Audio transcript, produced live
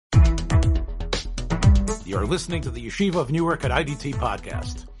You're listening to the Yeshiva of Newark at IDT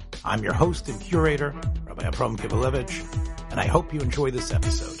podcast. I'm your host and curator, Rabbi Abram Kibalevich, and I hope you enjoy this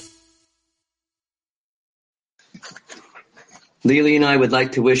episode. Lily and I would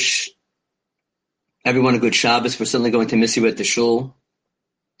like to wish everyone a good Shabbos. We're certainly going to miss you at the shul.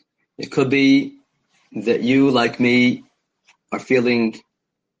 It could be that you, like me, are feeling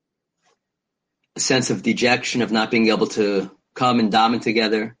a sense of dejection of not being able to come and daven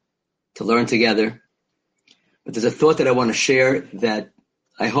together, to learn together. But there's a thought that I want to share that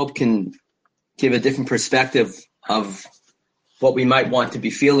I hope can give a different perspective of what we might want to be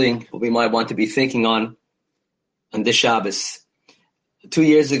feeling, what we might want to be thinking on this Shabbos. 2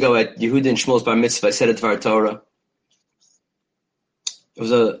 years ago at Yehuda and Shmuel's Bar Mitzvah, I said at Dvar Torah. It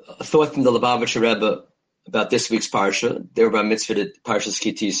was a thought from the Lubavitcher Rebbe about this week's Parsha. They were Bar Mitzvah at Parshas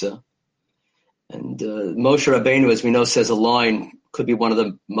Kitisa. And Moshe Rabbeinu, as we know, says a line, could be one of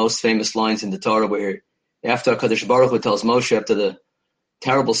the most famous lines in the Torah, where after HaKadosh Baruch Hu tells Moshe, after the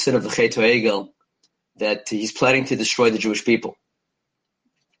terrible sin of the Chet HaEgel, that he's planning to destroy the Jewish people.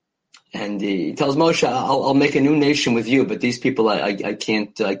 And he tells Moshe, I'll make a new nation with you, but these people I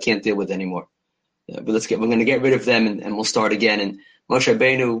can't deal with anymore. But we're going to get rid of them and we'll start again. And Moshe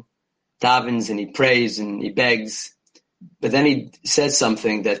Rabbeinu davens and he prays and he begs, but then he says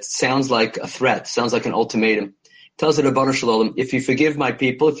something that sounds like a threat, sounds like an ultimatum. He tells the Rebbeinu Shalom, if you forgive my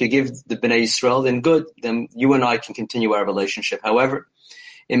people, if you give the Bnei Yisrael, then good, then you and I can continue our relationship. However,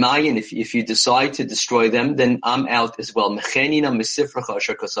 Imayin, if you decide to destroy them, then I'm out as well.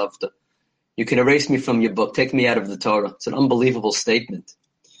 You can erase me from your book, take me out of the Torah. It's an unbelievable statement.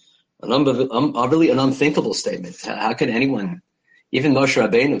 Really an unthinkable statement. How can anyone, even Moshe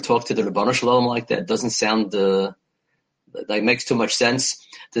Rabbeinu, talk to the Rebbeinu Shalom like that? It doesn't sound like makes too much sense.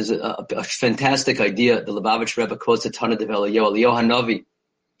 There's a fantastic idea. The Lubavitch Rebbe quotes a ton of Eliyahu Hanavi.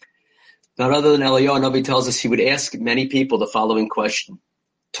 Not other than Eliyahu Hanavi tells us he would ask many people the following question: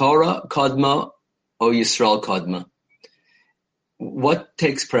 Torah Kadma or Yisrael Kadma? What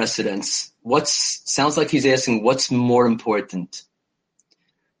takes precedence? Sounds like he's asking what's more important,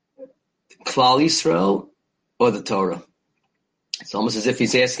 Klal Yisrael or the Torah? It's almost as if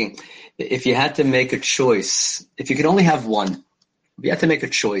he's asking, if you had to make a choice, if you could only have one, if you had to make a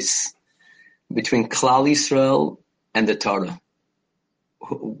choice between Klal Yisrael and the Torah,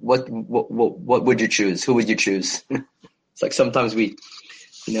 what would you choose? Who would you choose? It's like sometimes we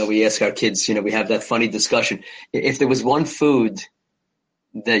ask our kids, we have that funny discussion. If there was one food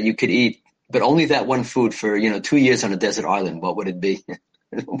that you could eat, but only that one food for, 2 years on a desert island, what would it be?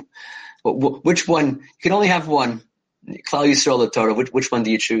 Which one? You can only have one. Klal Yisrael or Torah, which one do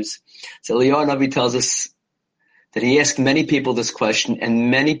you choose? So Eliyahu Navi tells us that he asked many people this question,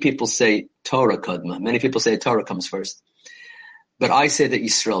 and many people say Torah Kadma. Many people say Torah comes first. But I say that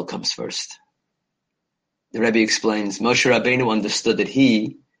Yisrael comes first. The Rebbe explains, Moshe Rabbeinu understood that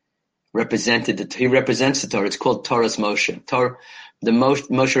he represents the Torah. It's called Torah's Moshe. Moshe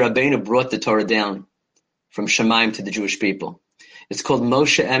Rabbeinu brought the Torah down from Shemaim to the Jewish people. It's called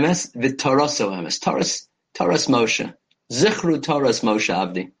Moshe Emes v'Toraso Emes. Torah's Moshe. Zichru Torah's Moshe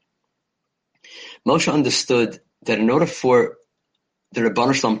Avdi. Moshe understood that in order for the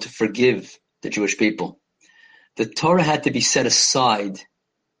Rebbeinu Shalom to forgive the Jewish people, the Torah had to be set aside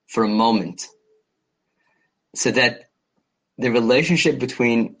for a moment so that the relationship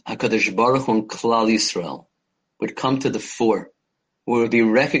between HaKadosh Baruch Hu and Klal Yisrael would come to the fore, where it would be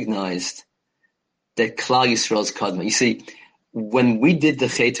recognized that Klal Yisrael's Kadma. You see, when we did the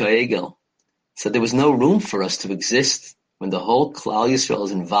Chet HaEgel, so there was no room for us to exist. When the whole Klal Yisrael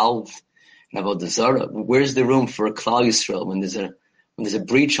is involved in Avodah Zarah, where's the room for a Klal Yisrael when there's a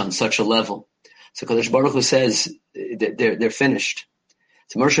breach on such a level? So Kadosh Baruch Hu says they're finished.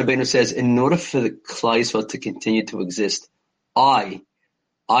 So Moshe Rabbeinu says, in order for the Klal Yisrael to continue to exist, I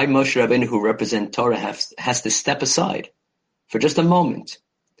Moshe Rabbeinu, who represent Torah, has to step aside for just a moment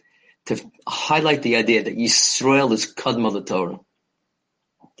to highlight the idea that Yisrael is Kadma the Torah.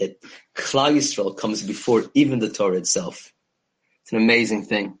 That Klal Yisrael comes before even the Torah itself. It's an amazing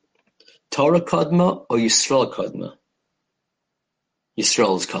thing. Torah Kadma or Yisrael Kadma?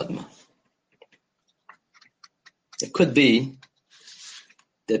 Yisrael is Kadma. It could be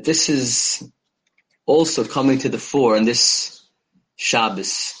that this is also coming to the fore in this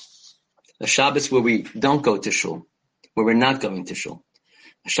Shabbos. A Shabbos where we don't go to shul, where we're not going to shul.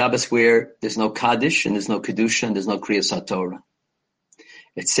 A Shabbos where there's no Kaddish and there's no Kedusha and there's no Kriyas HaTorah.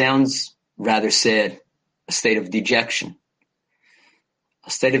 It sounds rather sad, a state of dejection, a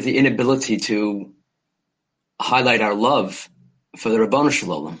state of the inability to highlight our love for the Rabbanu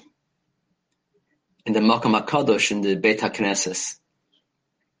Shalom in the Makam HaKadosh, in the Beit HaKnesses.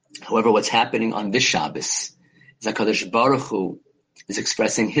 However, what's happening on this Shabbos is HaKadosh Baruch Hu is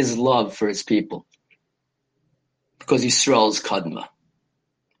expressing his love for his people. Because Yisrael is Kadma.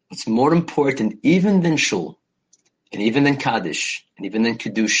 What's more important even than Shul, and even than Kaddish, and even than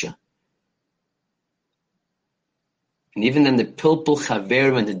Kedusha, and even than the Pilpul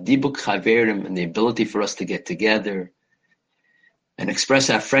Chaverim and the Dibuk Chaverim and the ability for us to get together and express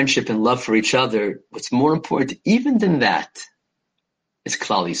our friendship and love for each other, what's more important even than that is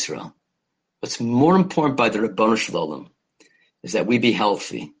Klal Yisrael. What's more important by the Ribono Shel Olam is that we be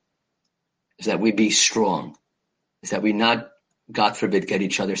healthy, is that we be strong, is that we not, God forbid, get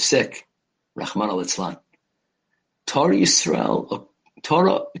each other sick. Rahman al-Itzlan. Torah Yisrael, or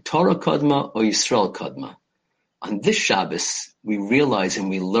Torah Kadma or Yisrael Kadma. On this Shabbos, we realize and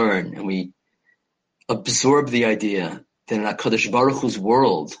we learn and we absorb the idea that in HaKadosh Baruch Hu's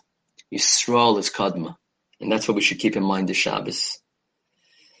world, Yisrael is Kadma. And that's what we should keep in mind this Shabbos.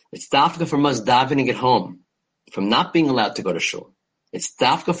 It's dafka from us davening at home, from not being allowed to go to shul. It's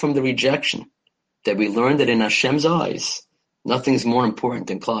dafka from the rejection that we learn that in Hashem's eyes, nothing's more important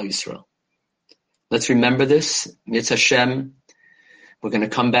than Klal Yisrael. Let's remember this. Mitz Hashem, we're going to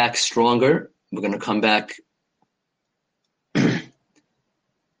come back stronger. We're going to come back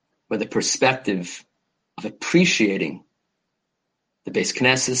with a perspective of appreciating the Beis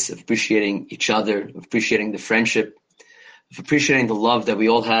Knesset, of appreciating each other, of appreciating the friendship, of appreciating the love that we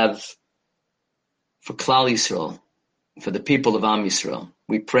all have for Klal Yisrael, for the people of Am Yisrael.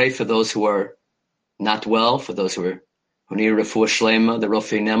 We pray for those who are not well, for those who need a refuah shlema, the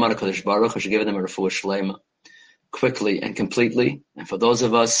Rofei Nemar, HaKadosh Baruch Hu should give them a refuah shlema quickly and completely. And for those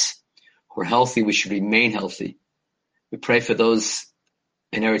of us who are healthy, we should remain healthy. We pray for those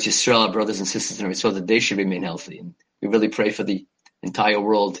in Eretz Yisrael, our brothers and sisters in Eretz Yisrael, that they should remain healthy. And we really pray for the entire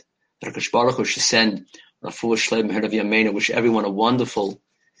world, that HaKadosh Baruch Hu should send Refuah Shlema Meher of Yameinu. Wish everyone a wonderful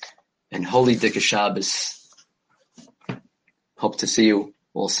and holy Dika Shabbos. Hope to see you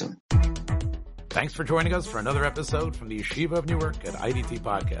all soon. Thanks for joining us for another episode from the Yeshiva of Newark at IDT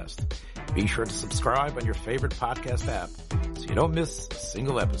Podcast. Be sure to subscribe on your favorite podcast app so you don't miss a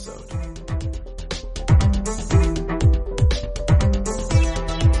single episode.